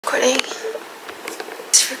recording.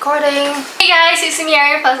 It's recording. Hey guys, it's me,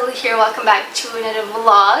 Arian Puzzle here. Welcome back to another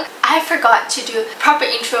vlog. I forgot to do proper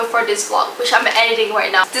intro for this vlog, which I'm editing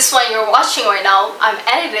right now. This one you're watching right now, I'm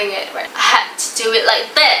editing it right now. I had to do it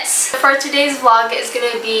like this. For today's vlog, it's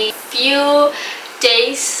gonna be few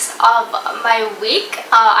days of my week.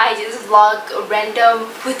 I just vlog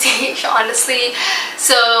random footage, honestly,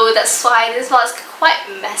 so that's why this vlog is quite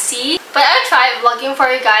messy, but I tried vlogging for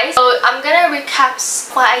you guys. So I'm gonna recap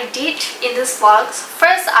what I did in this vlog.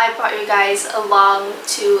 First, I brought you guys along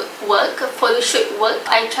to work, photo shoot work.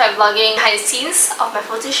 I tried vlogging behind the scenes of my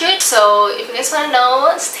photo shoot, so if you guys want to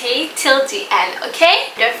know, stay till the end,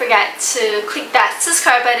 okay? Don't forget to click that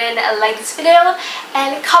subscribe button and like this video,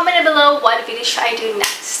 and comment below what video should I do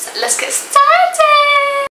next. Let's get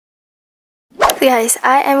started! So guys,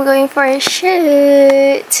 I am going for a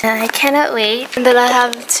shoot and I cannot wait. And then I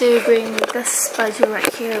have to bring this baju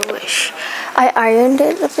right here, which I ironed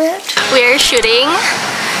it a bit. We're shooting.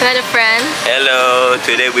 Another friend. Hello,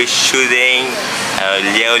 today we're shooting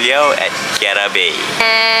Liao Liao at Kiara Bay.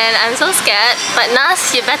 And I'm so scared, but Nas,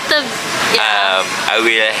 you better... I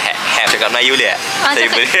will have cakap Melayu dia.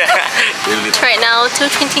 Right now,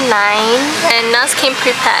 2:29, and Nas came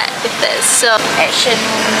prepared with this. So, action.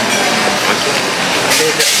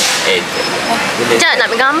 Sekejap, nak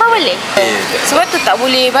ambil gambar boleh? Sebab tu tak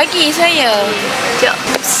boleh bagi saya.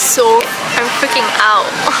 I'm freaking out.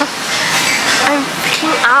 I'm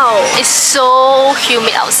freaking out. It's so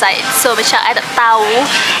humid outside. So macam I tak tahu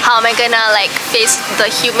how am I gonna like face the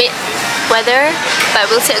humid weather, but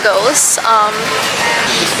we'll see how it goes.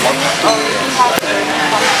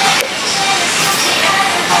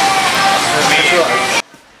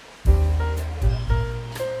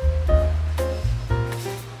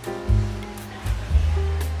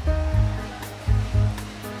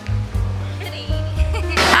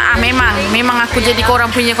 Memang aku jadi korang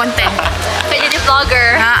punya konten. Aku jadi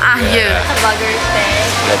vlogger. Ya. Vlogger thing.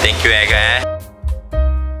 Thank you guys.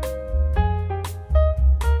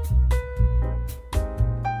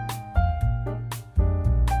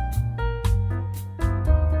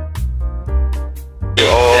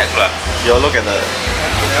 You look at the.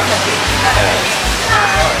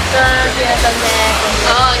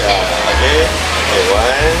 Oh, okay. Okay.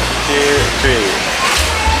 1, 2, 3.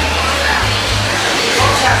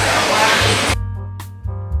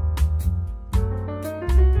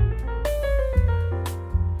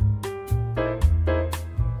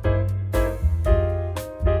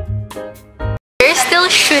 We're still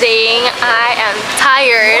shooting. I am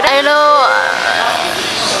tired. I don't know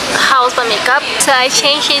how's my makeup, so I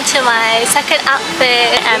changed into my second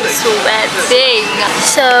outfit. I'm sweating.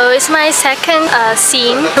 So it's my second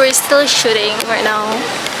scene. We're still shooting right now.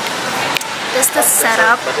 This is the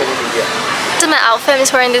setup. So my outfit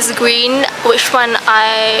is wearing this green, which one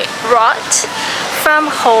I brought from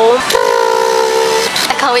home.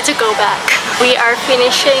 I can't wait to go back. We are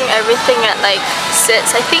finishing everything at like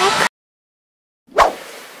 6, I think.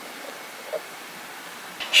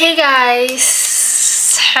 Hey guys!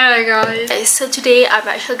 Hello guys! So today I'm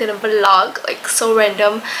actually gonna vlog, like so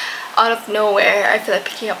random, out of nowhere. I feel like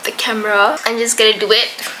picking up the camera. I'm just gonna do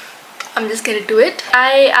it.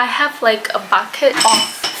 I have like a bucket of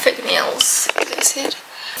fake nails, you guys see it?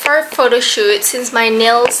 For a photo shoot, since my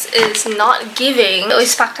nails is not giving, I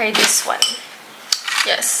always pakai this one.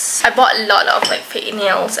 Yes, I bought a lot of like fake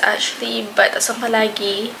nails actually, but tak sampai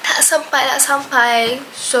lagi. Tak sampai.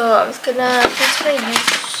 So I'm just gonna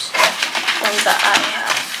use ones that I have.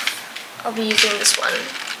 I'll be using this one.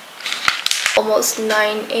 Almost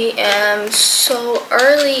 9 AM, so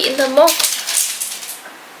early in the morning.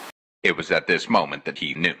 It was at this moment that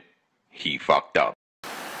he knew. He fucked up.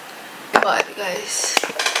 But guys,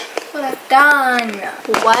 what I've done.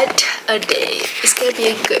 What a day. It's gonna be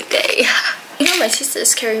a good day. You know, my sister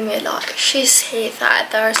is scaring me a lot. She said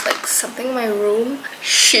that there's like something in my room.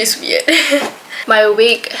 She's weird. My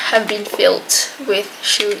week have been filled with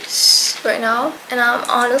shoots right now, and I'm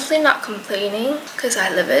honestly not complaining because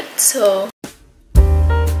I live it. So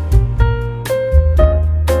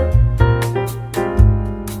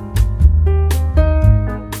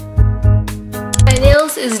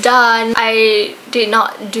is done. I did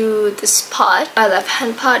not do this part, my left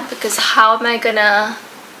hand part, because how am I gonna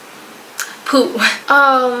poo?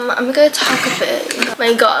 I'm gonna talk a bit.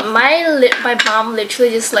 My god, my mom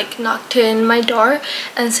literally just like knocked in my door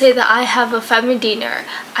and said that I have a family dinner.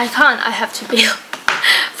 I can't, I have to bail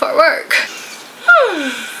for work.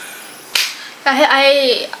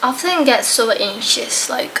 I often get so anxious,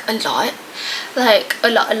 like a lot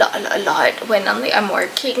when I'm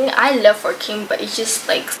working. I love working, but it's just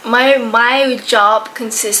like my job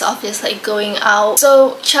consists of just like going out,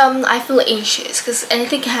 so I feel anxious because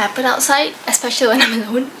anything can happen outside, especially when I'm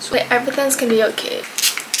alone. So everything's gonna be okay.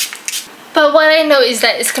 But what I know is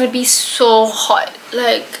that it's gonna be so hot,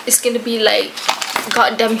 like it's gonna be like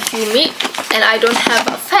goddamn humid, and I don't have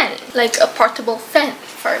a fan, like a portable fan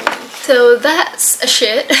for me. So that's a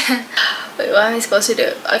shit. Wait, what am I supposed to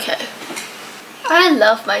do? Okay. I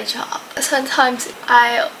love my job. Sometimes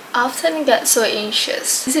I often get so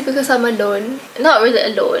anxious. Is it because I'm alone? Not really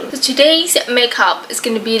alone. So today's makeup is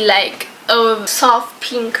gonna be like a soft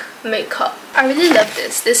pink makeup. I really love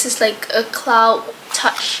this. This is like a Cloud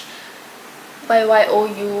Touch by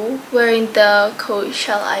YOU, wearing the coat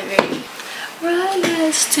Shell Ivory. Right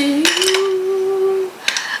next to you.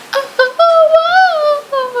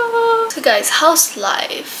 So guys, how's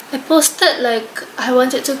life? I posted like I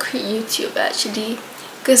wanted to quit YouTube actually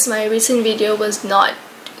because my recent video was not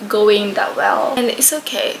going that well, and it's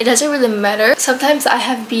okay, it doesn't really matter. Sometimes I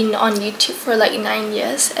have been on YouTube for like 9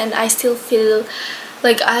 years and I still feel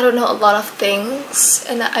like I don't know a lot of things,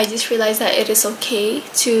 and I just realized that it is okay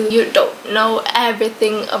to you don't know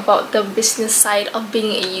everything about the business side of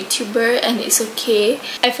being a YouTuber, and it's okay.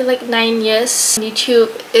 I feel like 9 years on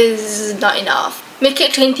YouTube is not enough. Make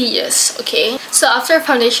it 20 years, okay? So after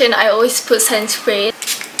foundation, I always put sunscreen,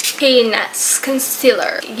 Canon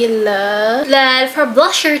concealer, gila. Then for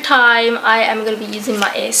blusher time, I am gonna be using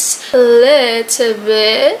my Ace a little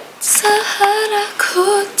bit.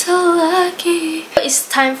 It's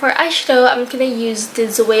time for eyeshadow. I'm gonna use the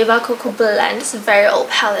Zoeva Cocoa Blend. It's a very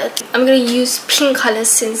old palette. I'm gonna use pink color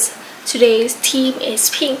since today's theme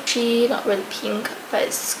is pink. Not really pink, but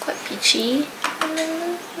it's quite peachy.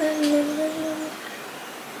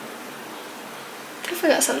 I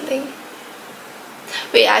forgot something.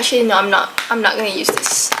 Wait, actually no, I'm not gonna use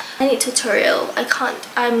this. I need tutorial. I can't.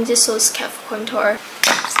 I'm just so scared for contour.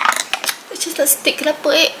 Just let's stick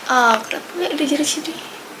kelapa ada jari sini.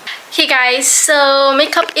 Okay guys, so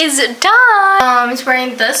makeup is done. It's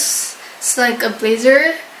wearing this. It's like a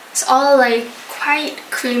blazer. It's all like quite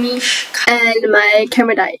creamish, and my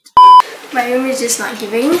camera died. My room is just not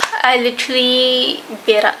giving. I literally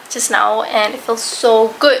berak just now and it feels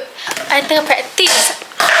so good. I think I practice.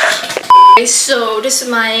 So this is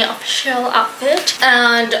my official outfit,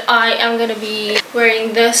 and I am gonna be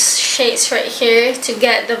wearing this shades right here to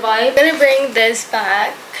get the vibe. I'm gonna bring this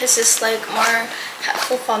back because it's like more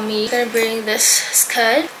helpful for me. I'm gonna bring this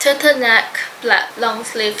skirt, turtleneck, black long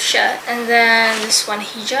sleeve shirt, and then this one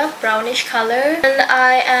hijab, brownish color. And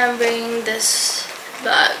I am bringing this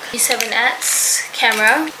bag, B7X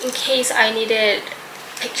camera in case I needed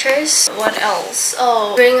pictures. What else?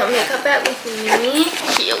 Oh, bring a makeup bag with me,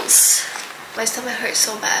 heels. My stomach hurts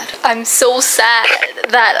so bad. I'm so sad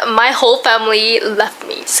that my whole family left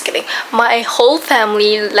me. Just kidding. My whole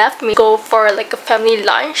family left me go for like a family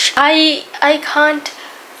lunch. I can't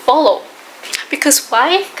follow. Because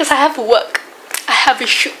why? Because I have work. I have a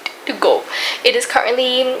shoot to go. It is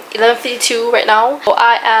currently 11:52 right now. So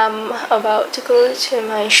I am about to go to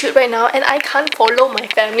my shoot right now, and I can't follow my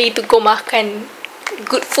family to go makan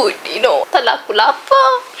good food, you know. Tak lah aku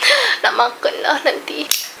lapar. Nak makan lah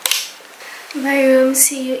nanti. My room,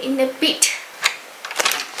 see you in a bit.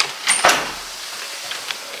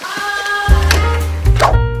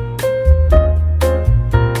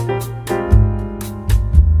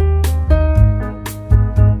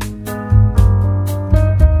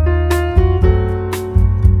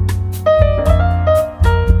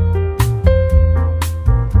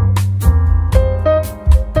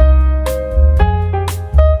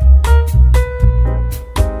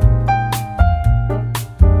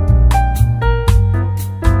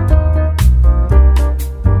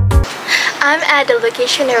 I'm at the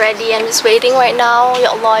location already. I'm just waiting right now.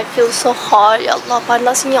 Ya Allah, I feel so hot. Ya Allah,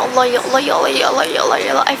 panasnya. Ya Allah, ya Allah, ya Allah, ya Allah, ya Allah,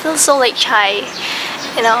 ya Allah. I feel so like shy.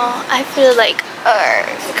 You know, I feel like I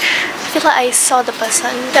feel like I saw the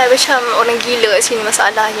person. Dah macam orang gila kat sini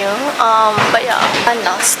masalahnya. But yeah,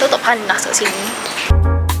 panas. Tetap panas kat sini.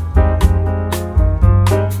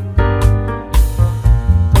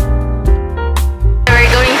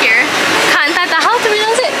 We're going here. Kantata. How to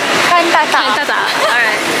pronounce it? Kantata. Kantata.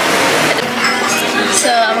 Alright. So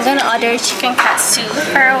I'm gonna order chicken katsu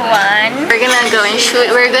for one. We're gonna go and shoot.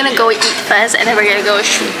 We're gonna go eat first, and then we're gonna go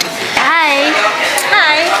shoot. Hi.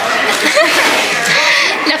 Hi.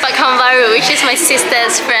 Dapat kawan baru, which is my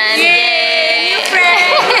sister's friend. Yay! New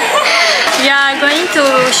friend. Yeah, going to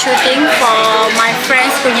shooting for my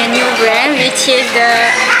friend's punya new brand, which is the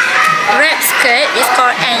wrap skirt. It's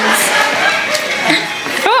called Ants.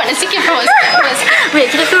 Sikit promote. Wait,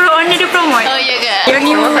 kita suruh owner dia promote. Oh ya ke? Your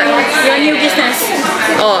new business.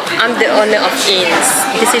 Oh, I'm the owner of Ins.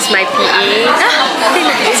 This is my PA.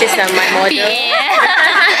 This is my model.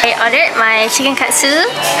 I ordered my chicken katsu.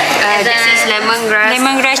 This is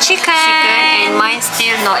Lemongrass chicken. and mine's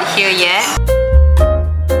still not here yet.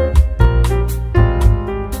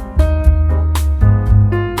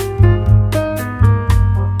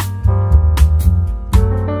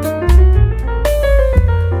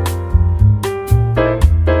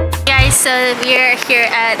 So we're here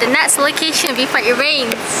at the next location before it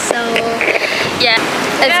rains. So yeah,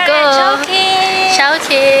 let's go.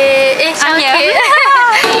 Chowkit.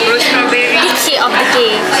 Strawberry. Key of the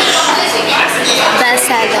game. Best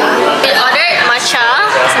seller. We ordered matcha.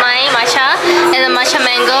 It's mine, matcha, and then matcha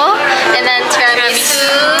mango, and then tiramisu,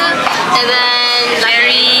 and then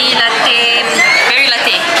Berry latte.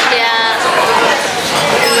 yeah.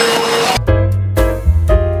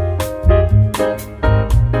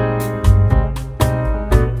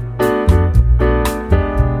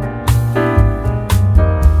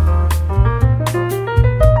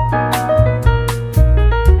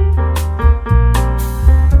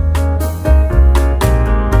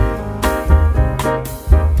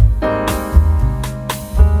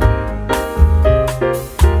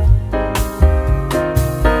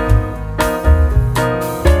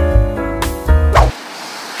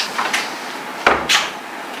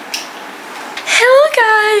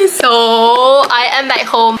 So I am back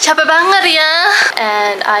home. Capek banget ya.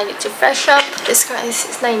 And I need to fresh up. This guys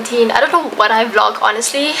is 19. I don't know what I vlog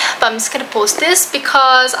honestly, but I'm just gonna post this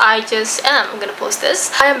because I just am gonna post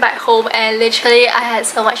this. I am back home and literally I had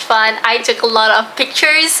so much fun. I took a lot of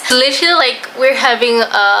pictures. Literally like we're having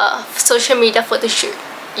a social media photo shoot.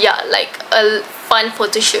 Yeah, like a fun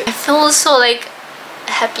photo shoot. I feel so like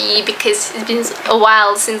happy because it's been a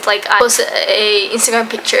while since like I posted a Instagram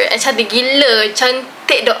picture and cantik gila,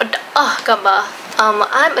 cantik gambar.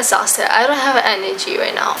 I'm exhausted. I don't have energy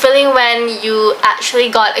right now. Feeling when you actually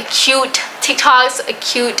got a cute TikToks, a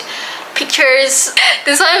cute pictures.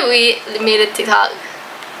 That's why we made a TikTok.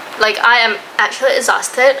 Like I am actually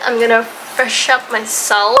exhausted. I'm gonna fresh up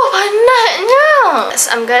myself. Oh, yes,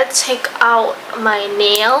 I'm gonna take out my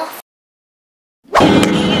nail.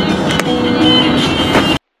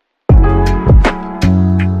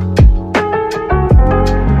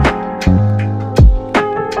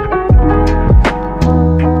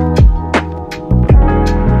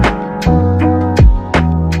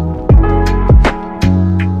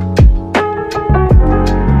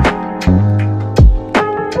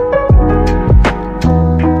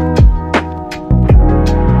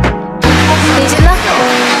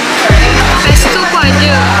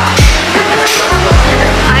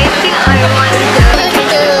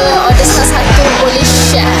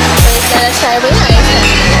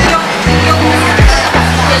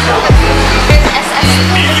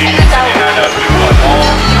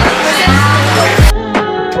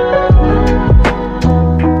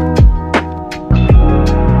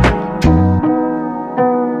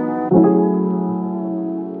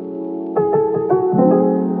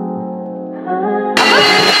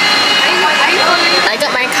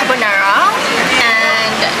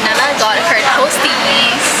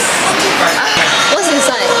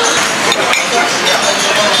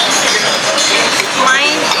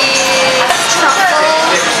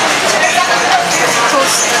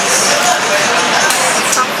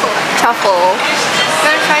 Truffle. You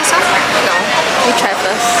wanna try some? No. You try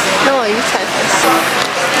first. No, you try first.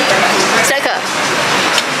 Second.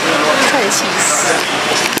 Try the cheese.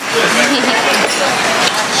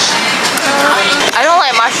 I don't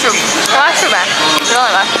like mushroom. Mushroom, man. I don't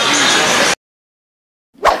like mushroom.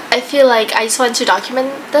 I feel like I just want to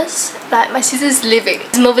document this, that my sister is leaving.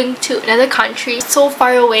 She's moving to another country, so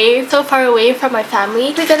far away from my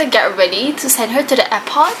family. We're gonna get ready to send her to the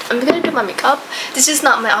airport. I'm gonna do my makeup. This is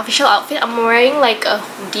not my official outfit. I'm wearing like a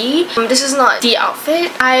hoodie. This is not the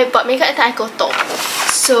outfit. I bought makeup at Taikoto.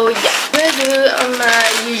 So yeah, I'm gonna do my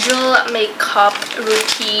usual makeup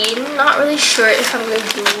routine. Not really sure if I'm gonna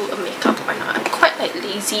do a makeup or not. I'm quite like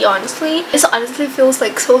lazy honestly. This honestly feels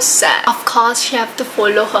like so sad. Of course she have to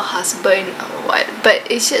follow her husband or what, but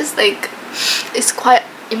it's just like it's quite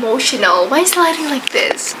emotional. Why is the lighting like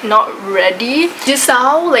this? Not ready. Just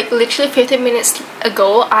now, like literally 15 minutes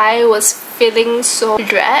ago, I was feeling so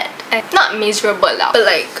dread and not miserable lah, but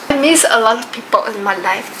like I miss a lot of people in my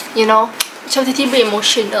life, you know. Macam tiba-tiba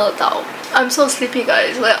emotional tau. I'm so sleepy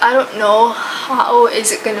guys. Like I don't know how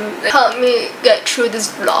is it gonna help me get through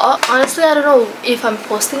this vlog. Honestly, I don't know if I'm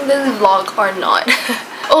posting this vlog or not.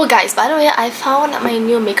 Oh guys, by the way, I found my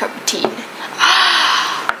new makeup routine.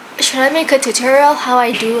 should I make a tutorial how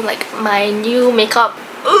I do like my new makeup?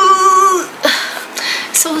 Ooh,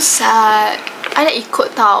 so sad. I didn't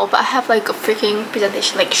ikut tau, but I have like a freaking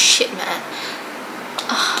presentation. Like shit, man.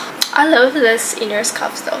 I love this inner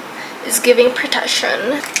scarf though. It's giving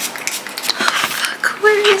protection. Fuck,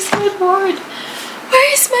 where is my board? Where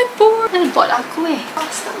is my board? Board aku eh.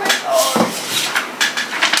 What's my board?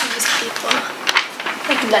 These people.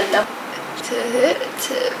 Like lala.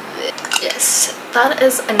 Yes, that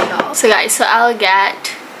is enough. So guys, so I'll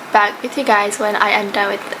get back with you guys when I am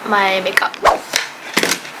done with my makeup.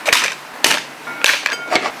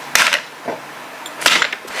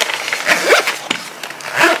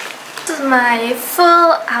 This is my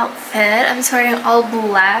full outfit. I'm just wearing all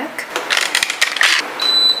black.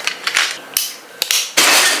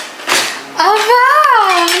 Oh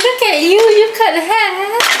wow! Look at you! You cut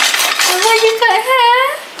hair! Oh wow, you cut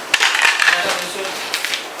hair!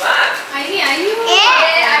 Are you?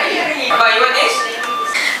 Yeah. Baba, you want this?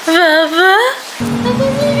 Baba?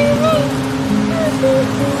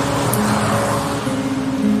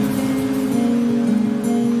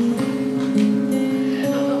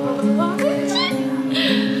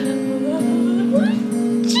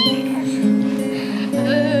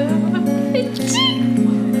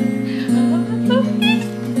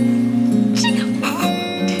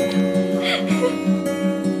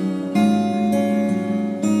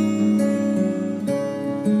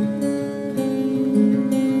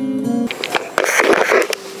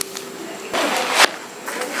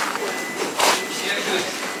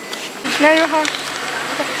 Now you have.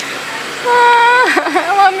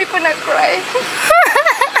 Mommy gonna cry.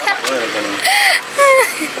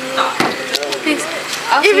 Please.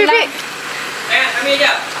 Baby. Ambil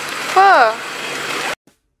je. Oh.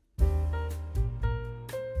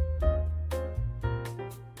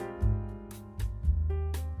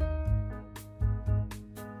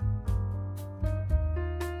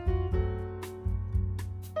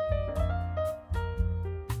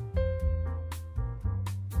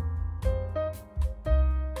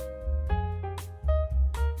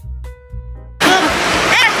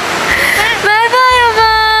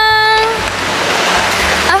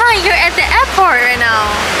 Right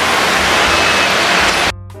now.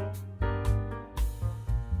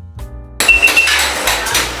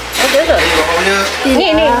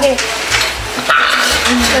 Ni.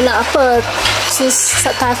 Nak apa? Sus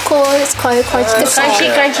taco,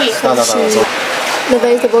 crunchy. The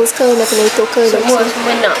vegetables ke, the tomato ke, Semua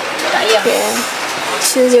nak. Tak payah. Yeah.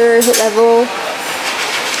 Choose your heat level.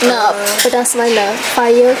 Nak pedas mana?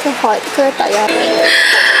 Fire ke hot ke? Tak payah.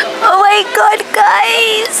 Oh my god,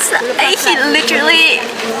 guys! I hit literally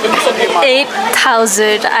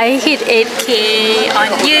 8,000. I hit 8K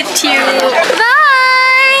on YouTube.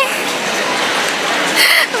 Bye!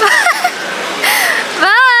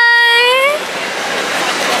 Bye!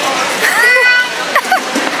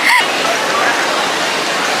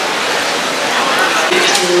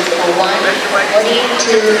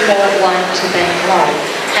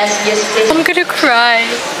 I'm gonna cry.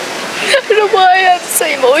 I don't know why I'm so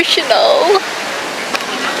emotional.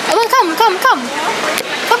 Abang, come.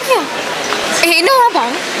 Come here. Eh, no,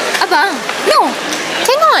 abang. No.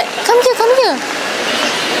 Cannot. Come here.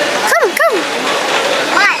 Come.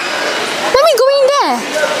 What? Mommy going there.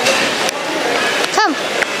 Come.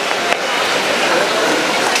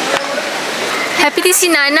 Happy to see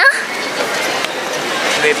Nana?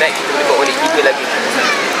 Way back, kita boleh buat balik 3 lagi.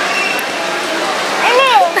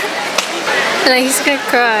 Like he's gonna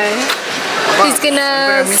cry. He's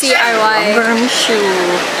gonna see our wife. I'm gonna miss you.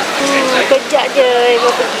 Kejap je,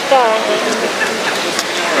 mau pergi kan.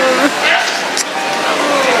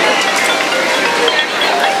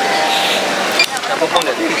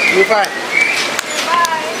 Give me 5.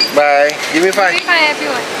 Bye. Give me 5. Hi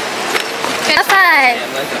everyone. Bye.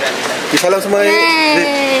 Di salam semua.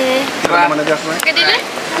 Hey. Mana dah semua? Good dinner?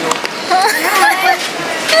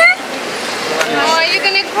 Oh, you're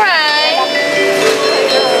gonna cry.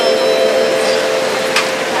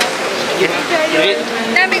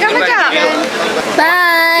 Nak ambil gambar tak?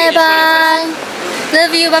 Bye.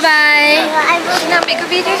 Love you, bye. Nak ambil ke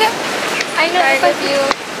video je? I love you.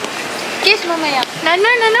 Kiss mama ya.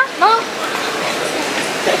 Nana. No.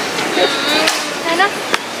 Nana.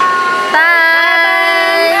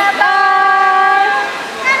 Bye.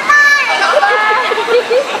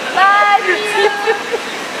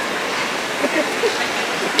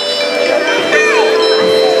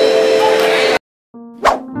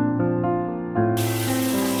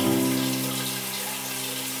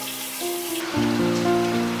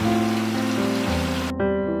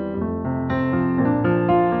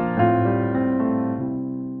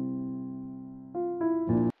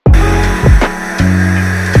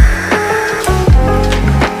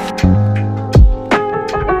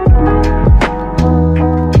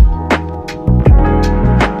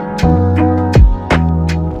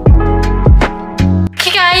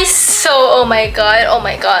 Oh my god, oh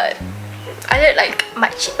my god. I look like my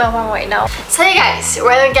cheaper one right now. So hey guys, we're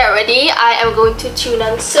gonna get ready. I am going to tune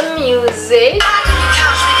on some music.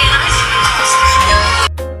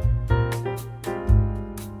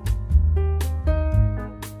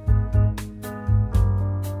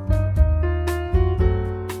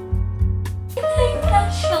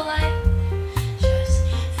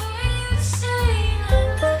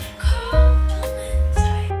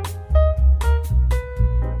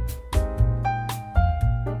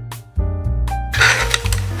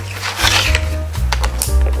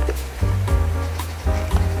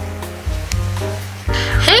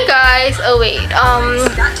 Oh wait,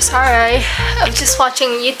 sorry, I'm just watching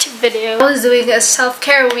YouTube video. I was doing a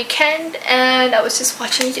self-care weekend and I was just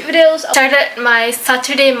watching YouTube videos. I started my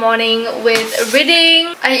Saturday morning with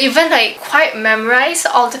reading. I even like quite memorized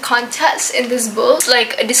all the concepts in this book.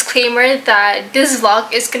 Like a disclaimer that this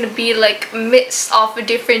vlog is gonna be like mix of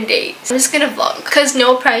different days. I'm just gonna vlog because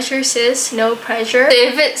no pressure sis, no pressure.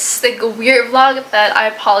 If it's like a weird vlog, that I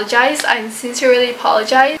apologize. I sincerely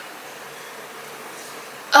apologize.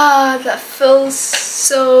 That feels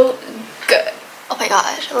so good. Oh my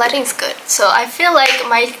god, lighting's good. So I feel like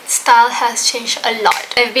my style has changed a lot.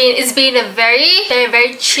 It's been a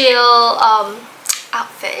very chill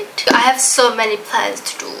outfit. I have so many plans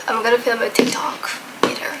to do. I'm gonna film a TikTok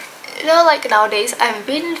later. You know, like nowadays I've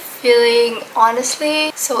been feeling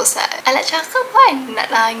honestly so sad. I nak cakap kan nak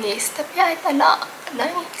nangis, tapi I tak nak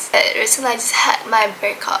nangis. Recently I just had my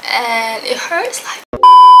breakup and it hurts like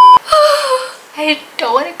I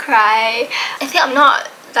don't want to cry. I think I'm not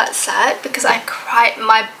that sad because I cried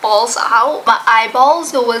my balls out. My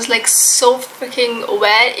eyeballs was like so freaking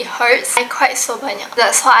wet. It hurts. I cried so banyak.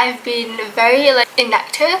 That's why I've been very like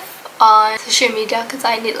inactive on social media because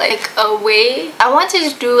I need like a way. I wanted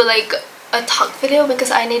to do like a talk video because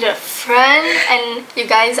I need a friend and you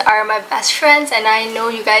guys are my best friends and I know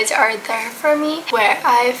you guys are there for me where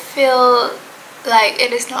I feel like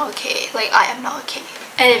it is not okay. Like I am not okay.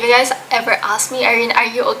 And if you guys ever ask me, Irene, are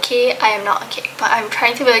you okay? I am not okay, but I'm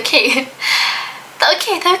trying to be okay.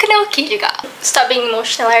 Okay, tapi kena okay juga. Stop being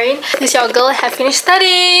emotional, Irene. Because your girl have finished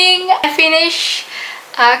studying. I finished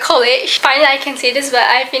college. Finally, I can say this, but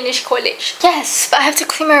I finished college. Yes, but I have to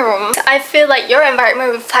clean my room. I feel like your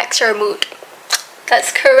environment reflects your mood.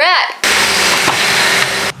 That's correct.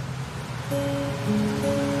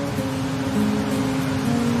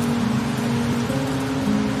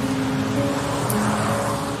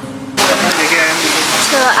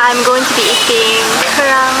 So I'm going to be eating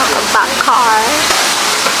kerang bakar.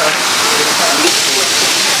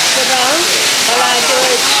 Kerang, kalau ada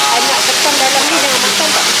anak ketam dalam ni jangan makan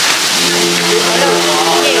tak? Kalau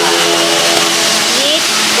ni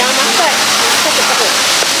jangan makan. Makan tak apa?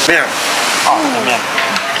 Miam. Oh, miam.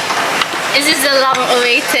 This is the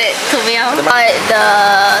long-awaited tom yum. The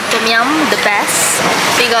tom yum, the best.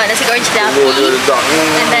 We got nasi goreng cidapi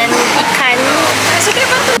and then ikan.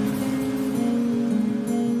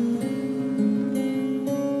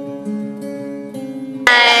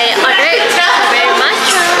 I ordered strawberry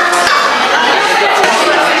matcha.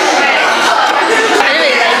 I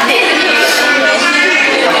really like it.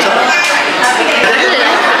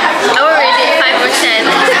 I will rate it 5%.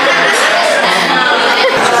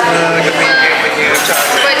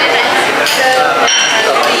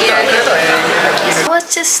 I was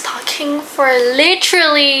just talking for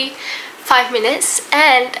literally 5 minutes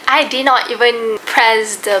and I did not even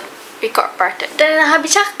press the record button. Dan dah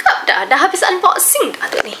habis cakap dah habis unboxing dah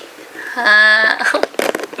tu ni.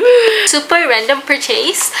 Super random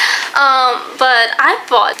purchase, but I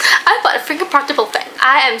bought a freaking portable fan.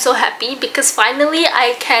 I am so happy because finally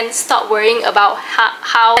I can stop worrying about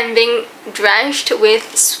how I'm being drenched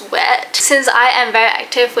with sweat. Since I am very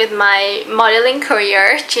active with my modeling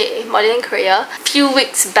career, few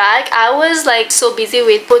weeks back I was like so busy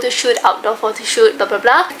with photo shoot, outdoor photo shoot, blah blah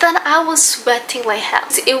blah. Then I was sweating like hell.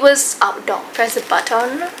 It was outdoor. Press the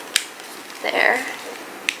button there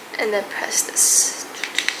and then press this.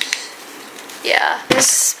 Yeah, this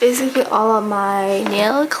is basically all of my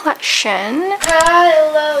nail collection.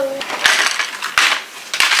 Hello.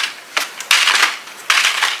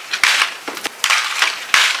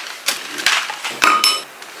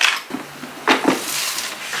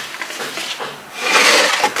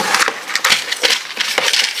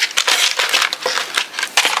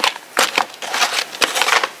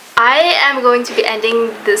 I am going to be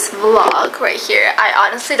ending this vlog right here. I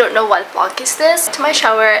honestly don't know what vlog is this. To my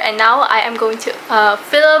shower and now I am going to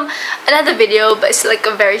film another video, but it's like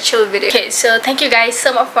a very chill video. Okay, so thank you guys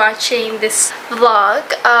so much for watching this vlog.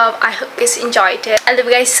 I hope you guys enjoyed it. I love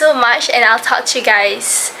you guys so much and I'll talk to you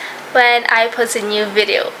guys when I post a new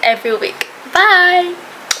video every week. Bye!